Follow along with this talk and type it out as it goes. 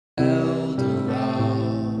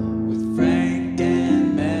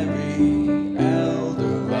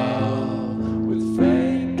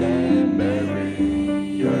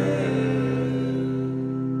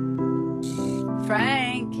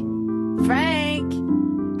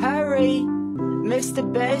it's the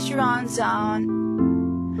Bergeron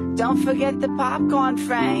zone. Don't forget the popcorn,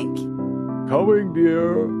 Frank. Coming,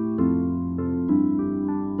 dear.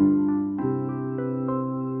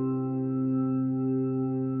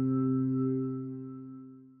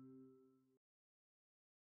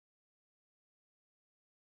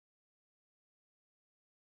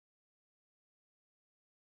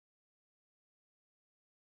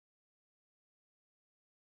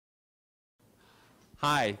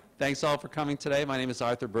 Hi, thanks all for coming today. My name is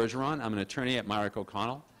Arthur Bergeron. I'm an attorney at Myrick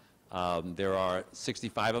O'Connell. There are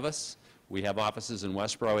 65 of us. We have offices in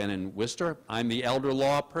Westboro and in Worcester. I'm the elder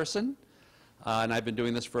law person, and I've been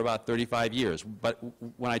doing this for about 35 years. But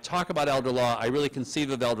when I talk about elder law, I really conceive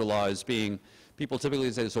of elder law as being, people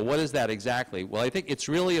typically say, so what is that exactly? Well, I think it's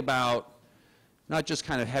really about not just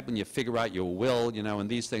kind of helping you figure out your will, you know, and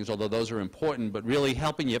these things, although those are important, but really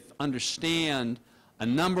helping you understand a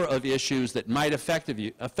number of issues that might affect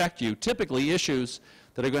you, typically issues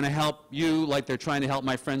that are going to help you, like they're trying to help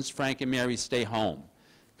my friends Frank and Mary stay home.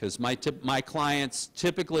 Because my clients,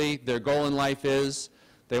 typically, their goal in life is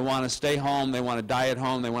they want to stay home, they want to die at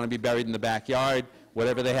home, they want to be buried in the backyard.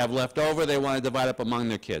 Whatever they have left over, they want to divide up among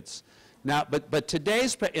their kids. Now, but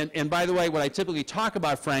today's, and by the way, when I typically talk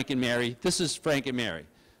about Frank and Mary, this is Frank and Mary.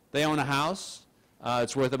 They own a house.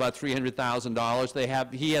 It's worth about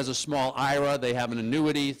 $300,000. He has a small IRA. They have an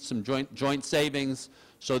annuity, some joint savings.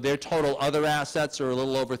 So their total other assets are a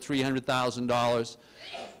little over $300,000.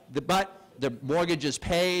 But the mortgage is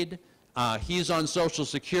paid. He's on Social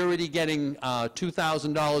Security getting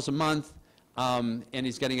 $2,000 a month, and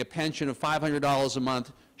he's getting a pension of $500 a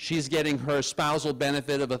month. She's getting her spousal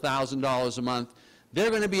benefit of $1,000 a month.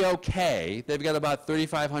 They're going to be okay. They've got about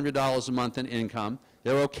 $3,500 a month in income.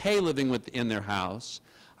 They're okay living within their house,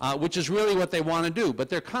 which is really what they want to do. But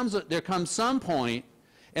there comes some point,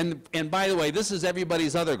 and by the way, this is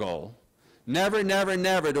everybody's other goal. Never, never,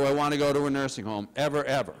 never do I want to go to a nursing home, ever,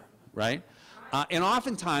 ever, right? And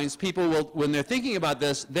oftentimes people will, when they're thinking about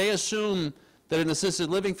this, they assume that an assisted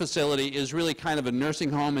living facility is really kind of a nursing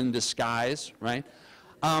home in disguise, right?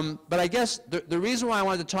 But I guess the reason why I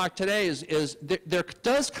wanted to talk today is there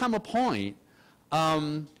does come a point,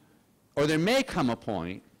 or there may come a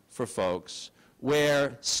point for folks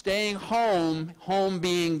where staying home, home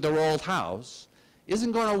being their old house,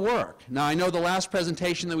 isn't going to work. Now, I know the last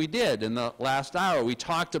presentation that we did in the last hour, we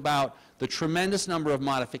talked about the tremendous number of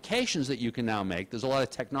modifications that you can now make. There's a lot of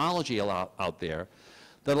technology out there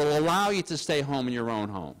that will allow you to stay home in your own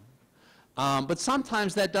home. But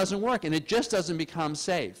sometimes that doesn't work, and it just doesn't become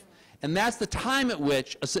safe. And that's the time at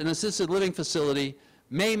which an assisted living facility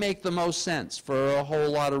may make the most sense for a whole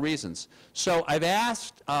lot of reasons. So I've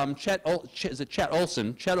asked Chet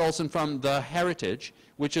Olson from the Heritage,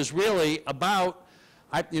 which is really about,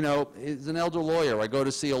 he's an elder lawyer. I go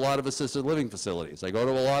to see a lot of assisted living facilities. I go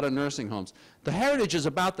to a lot of nursing homes. The Heritage is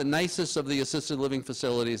about the nicest of the assisted living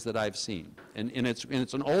facilities that I've seen. And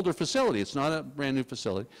it's an older facility. It's not a brand new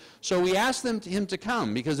facility. So we asked him to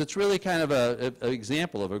come because it's really kind of an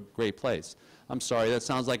example of a great place. I'm sorry, that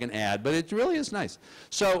sounds like an ad, but it really is nice.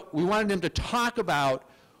 So we wanted him to talk about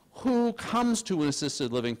who comes to an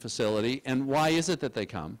assisted living facility and why is it that they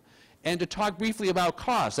come, and to talk briefly about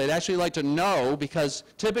costs. I'd actually like to know, because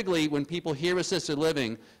typically when people hear assisted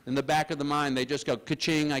living, in the back of the mind, they just go,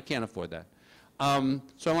 ka-ching, I can't afford that.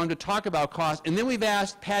 So I wanted to talk about costs. And then we've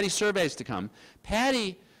asked Patty Surveys to come.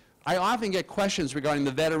 Patty, I often get questions regarding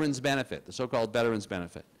the veterans benefit, the so-called veterans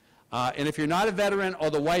benefit. And if you're not a veteran or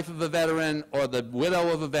the wife of a veteran or the widow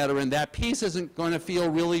of a veteran, that piece isn't going to feel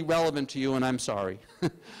really relevant to you, and I'm sorry.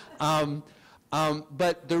 But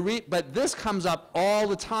this comes up all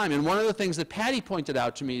the time. And one of the things that Patty pointed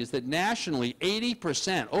out to me is that nationally,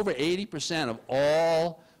 80%, over 80% of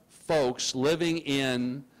all folks living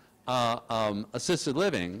in assisted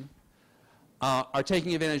living are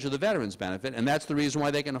taking advantage of the veterans benefit, and that's the reason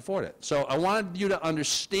why they can afford it. So I wanted you to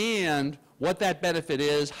understand what that benefit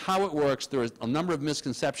is, how it works. There are a number of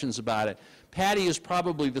misconceptions about it. Patty is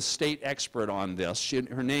probably the state expert on this.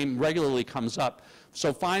 Her name regularly comes up.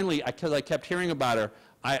 So finally, because I kept hearing about her,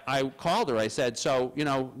 I called her. I said, so,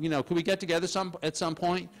 can we get together at some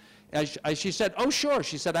point? And she said, oh, sure.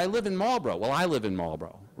 She said, I live in Marlboro. Well, I live in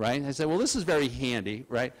Marlboro, right? I said, well, this is very handy,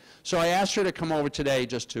 right? So I asked her to come over today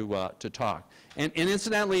just to talk. And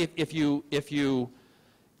incidentally, if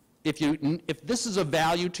this is of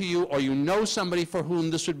value to you, or you know somebody for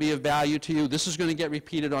whom this would be of value to you, this is going to get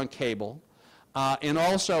repeated on cable. And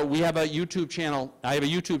also, we have a YouTube channel. I have a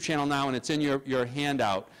YouTube channel now, and it's in your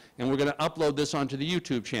handout. And we're going to upload this onto the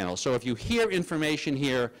YouTube channel. So if you hear information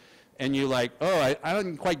here, and you're like, oh, I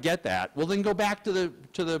didn't quite get that, well, then go back to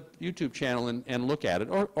the YouTube channel and look at it,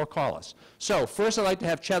 or call us. So first, I'd like to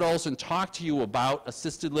have Chet Olson talk to you about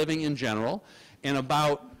assisted living in general and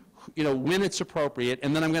about, you know, when it's appropriate,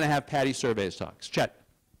 and then I'm going to have Patty Surveys talks. Chet.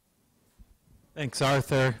 Thanks,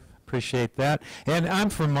 Arthur. Appreciate that. And I'm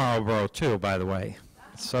from Marlboro, too, by the way.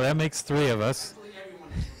 So that makes 3 of us.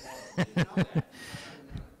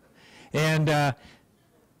 And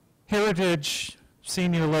Heritage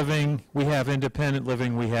Senior Living, we have independent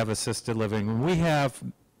living, we have assisted living, we have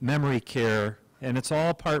memory care, and it's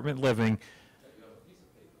all apartment living.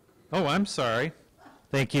 Oh, I'm sorry.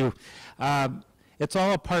 Thank you. It's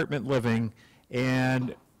all apartment living,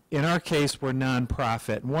 and in our case, we're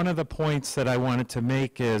nonprofit. One of the points that I wanted to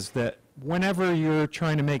make is that whenever you're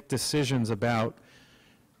trying to make decisions about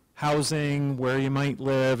housing, where you might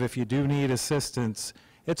live, if you do need assistance,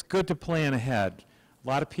 it's good to plan ahead. A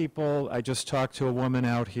lot of people, I just talked to a woman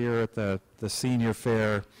out here at the senior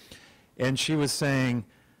fair, and she was saying,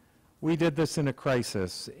 we did this in a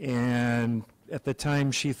crisis, and at the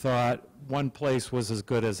time she thought one place was as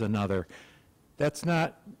good as another. That's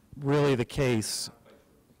not really the case.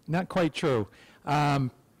 Not quite true. And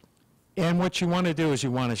what you want to do is you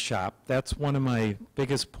want to shop. That's one of my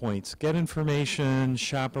biggest points. Get information,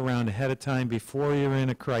 shop around ahead of time before you're in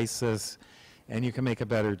a crisis, and you can make a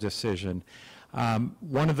better decision.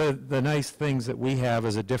 One of the nice things that we have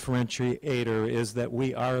as a differentiator is that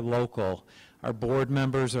we are local. Our board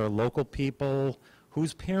members are local people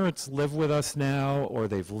whose parents live with us now, or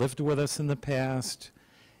they've lived with us in the past.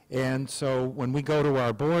 And so when we go to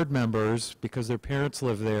our board members, because their parents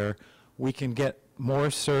live there, we can get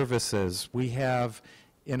more services. We have,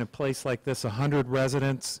 in a place like this, 100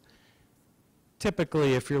 residents.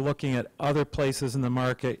 Typically, if you're looking at other places in the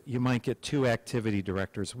market, you might get 2 activity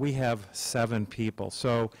directors. We have 7 people.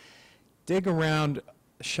 So dig around,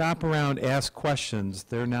 shop around, ask questions.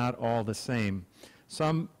 They're not all the same.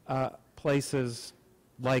 Some places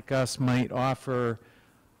like us might offer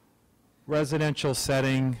residential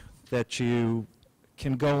setting that you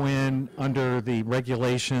can go in under the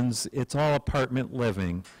regulations. It's all apartment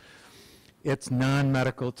living. It's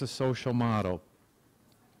non-medical, it's a social model.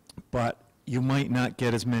 But you might not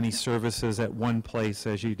get as many services at one place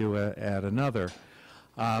as you do at another.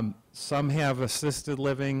 Some have assisted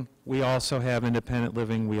living. We also have independent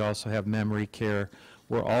living. We also have memory care.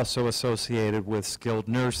 We're also associated with skilled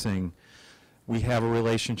nursing. We have a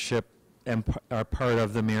relationship and are part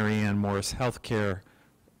of the Mary Ann Morris Healthcare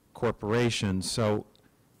Corporation. So,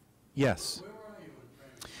 yes.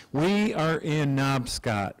 We are in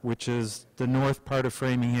Knobscott, which is the north part of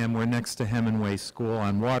Framingham. We're next to Hemingway School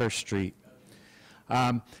on Water Street.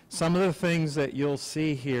 Some of the things that you'll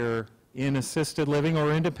see here in assisted living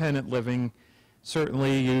or independent living,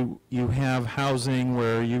 certainly you have housing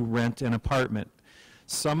where you rent an apartment.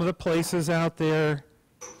 Some of the places out there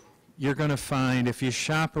you're going to find, if you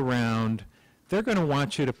shop around, they're going to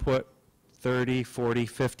want you to put $30,000, $40,000,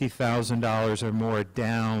 $50,000 or more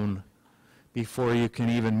down before you can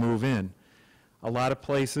even move in. A lot of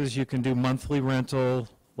places you can do monthly rental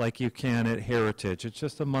like you can at Heritage. It's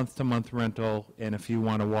just a month-to-month rental, and if you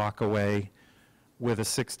want to walk away with a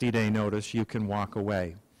 60-day notice, you can walk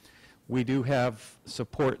away. We do have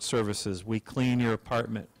support services. We clean your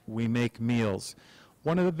apartment. We make meals.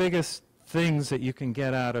 One of the biggest things that you can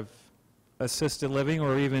get out of assisted living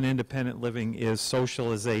or even independent living is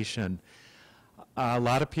socialization. A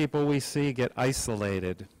lot of people we see get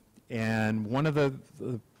isolated, and one of the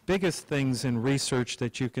biggest things in research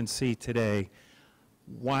that you can see today,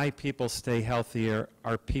 why people stay healthier,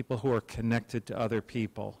 are people who are connected to other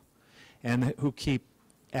people and who keep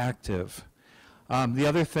active. The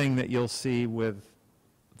other thing that you'll see with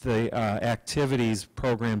the activities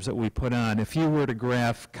programs that we put on, if you were to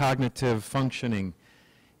graph cognitive functioning,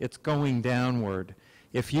 it's going downward.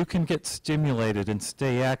 If you can get stimulated and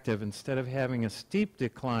stay active, instead of having a steep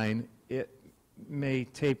decline, it may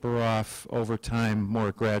taper off over time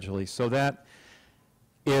more gradually. So that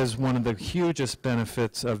is one of the hugest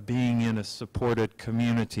benefits of being in a supported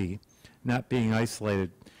community, not being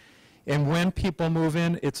isolated. And when people move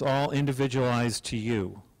in, it's all individualized to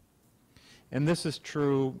you. And this is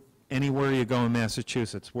true anywhere you go in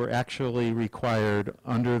Massachusetts. We're actually required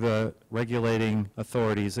under the regulating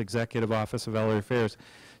authorities, Executive Office of Elder Affairs,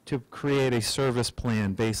 to create a service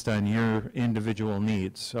plan based on your individual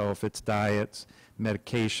needs. So if it's diets,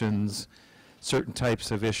 medications, certain types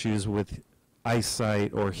of issues with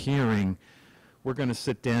eyesight or hearing, we're going to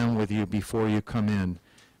sit down with you before you come in.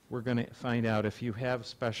 We're going to find out if you have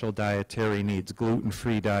special dietary needs,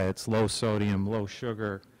 gluten-free diets, low sodium, low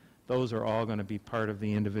sugar. Those are all going to be part of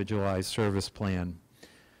the individualized service plan.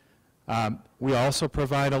 We also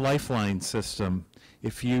provide a lifeline system.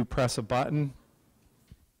 If you press a button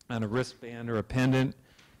on a wristband or a pendant,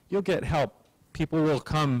 you'll get help. People will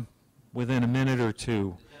come within a minute or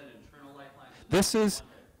two. Is that an internal lifeline? This is,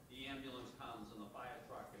 The ambulance comes and the fire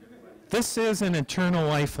truck and everybody. this is an internal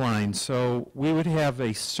lifeline, so we would have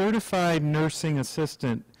a certified nursing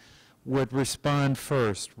assistant would respond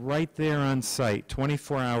first, right there on site,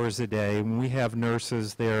 24 hours a day. When we have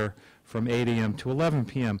nurses there from 8 a.m. to 11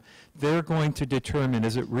 p.m., they're going to determine,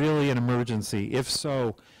 is it really an emergency? If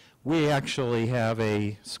so, we actually have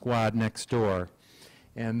a squad next door.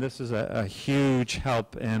 And this is a huge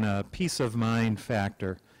help and a peace of mind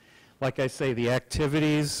factor. Like I say, the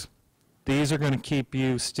activities, these are going to keep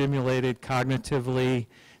you stimulated cognitively.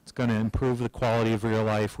 It's going to improve the quality of your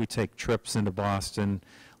life. We take trips into Boston.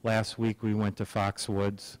 Last week we went to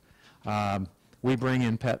Foxwoods. We bring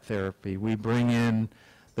in pet therapy. We bring in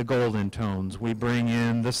the Golden Tones. We bring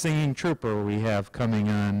in the Singing Trooper we have coming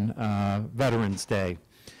on Veterans Day.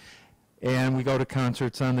 And we go to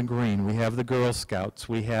concerts on the Green. We have the Girl Scouts.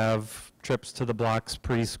 We have trips to the Blocks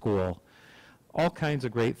preschool. All kinds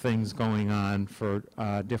of great things going on for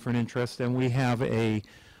different interests. And we have a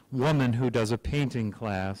woman who does a painting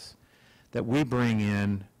class that we bring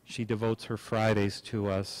in. She devotes her Fridays to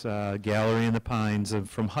us, Gallery in the Pines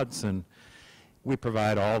from Hudson. We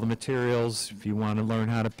provide all the materials. If you want to learn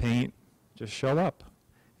how to paint, just show up.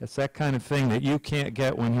 It's that kind of thing that you can't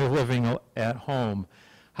get when you're living at home.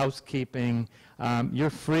 Housekeeping, you're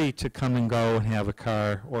free to come and go and have a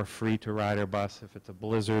car, or free to ride our bus. If it's a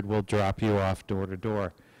blizzard, we'll drop you off door to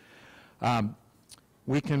door.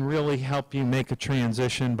 We can really help you make a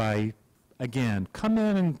transition by, again, come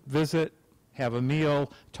in and visit, have a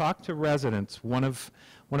meal, talk to residents. One of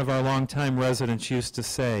our longtime residents used to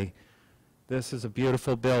say, this is a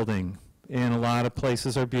beautiful building, and a lot of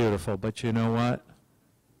places are beautiful, but you know what?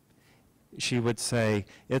 She would say,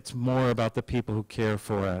 it's more about the people who care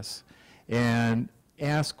for us. And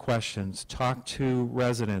ask questions, talk to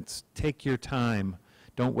residents, take your time.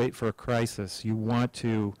 Don't wait for a crisis. You want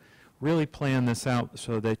to really plan this out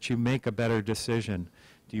so that you make a better decision.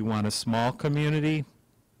 Do you want a small community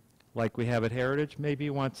like we have at Heritage? Maybe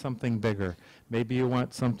you want something bigger. Maybe you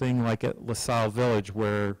want something like at LaSalle Village,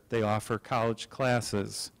 where they offer college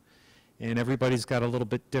classes. And everybody's got a little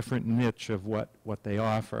bit different niche of what they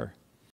offer.